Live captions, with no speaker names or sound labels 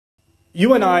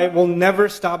you and I will never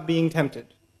stop being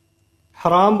tempted.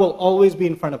 Haram will always be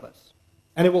in front of us.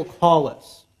 And it will call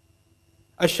us.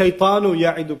 Ash-shaytanu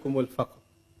ya'idukumul faqr.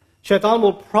 Shaitan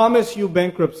will promise you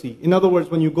bankruptcy. In other words,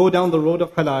 when you go down the road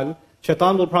of halal,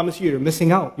 Shaitan will promise you, you're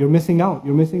missing out, you're missing out,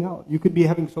 you're missing out. You could be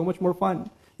having so much more fun.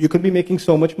 You could be making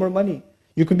so much more money.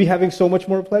 You could be having so much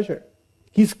more pleasure.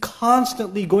 He's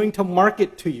constantly going to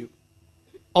market to you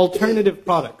alternative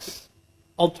products,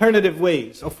 alternative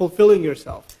ways of fulfilling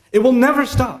yourself. It will never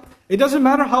stop. It doesn't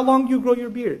matter how long you grow your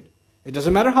beard. It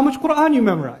doesn't matter how much Quran you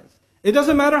memorize. It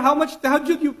doesn't matter how much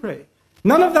tahajjud you pray.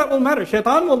 None of that will matter.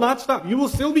 Shaitan will not stop. You will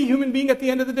still be a human being at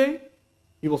the end of the day.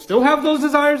 You will still have those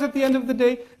desires at the end of the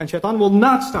day. And Shaitan will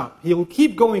not stop. He will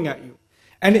keep going at you.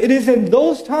 And it is in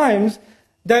those times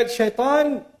that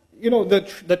Shaitan,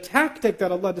 the tactic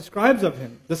that Allah describes of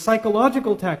him, the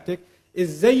psychological tactic,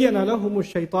 is زَيَّنَ لَهُمُ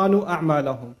الشَّيْطَانُ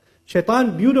أَعْمَالَهُم.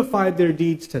 Shaitan beautified their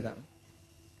deeds to them.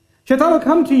 Shaitan will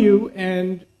come to you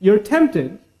and you're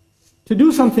tempted to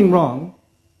do something wrong.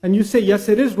 And you say, yes,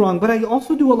 it is wrong, but I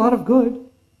also do a lot of good.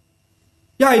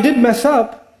 Yeah, I did mess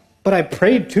up, but I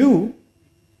prayed too.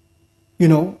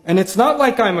 And it's not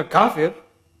like I'm a kafir.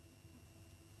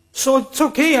 So it's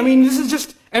okay. I mean, this is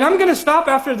just, and I'm going to stop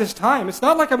after this time. It's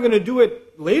not like I'm going to do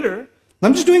it later.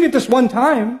 I'm just doing it this one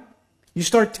time. You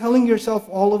start telling yourself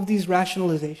all of these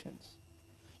rationalizations.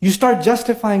 You start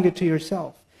justifying it to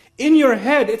yourself. In your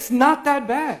head, it's not that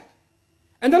bad.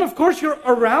 And then of course you're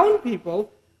around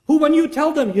people who, when you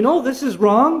tell them, this is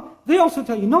wrong, they also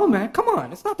tell you, no man, come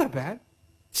on, it's not that bad.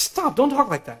 Stop, don't talk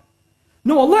like that.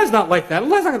 No, Allah is not like that.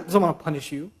 Allah doesn't want to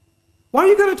punish you. Why are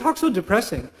you going to talk so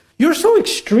depressing? You're so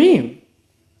extreme.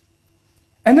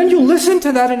 And then you listen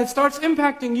to that and it starts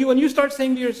impacting you and you start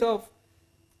saying to yourself,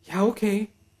 yeah, okay,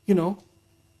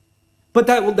 But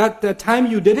that time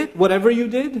you did it, whatever you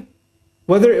did,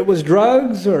 whether it was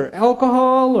drugs or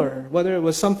alcohol or whether it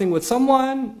was something with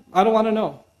someone, I don't want to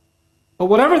know. But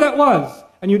whatever that was,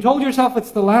 and you told yourself it's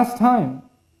the last time,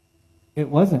 it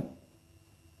wasn't.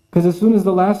 Because as soon as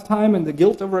the last time and the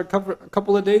guilt over a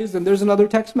couple of days, then there's another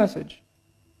text message.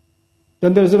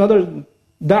 Then there's another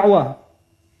da'wah.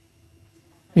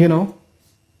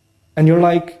 And you're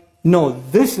like, no,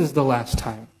 this is the last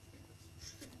time.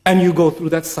 And you go through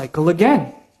that cycle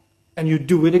again. And you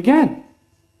do it again.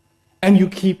 And you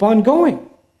keep on going.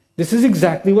 This is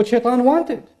exactly what Shaitan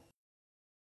wanted.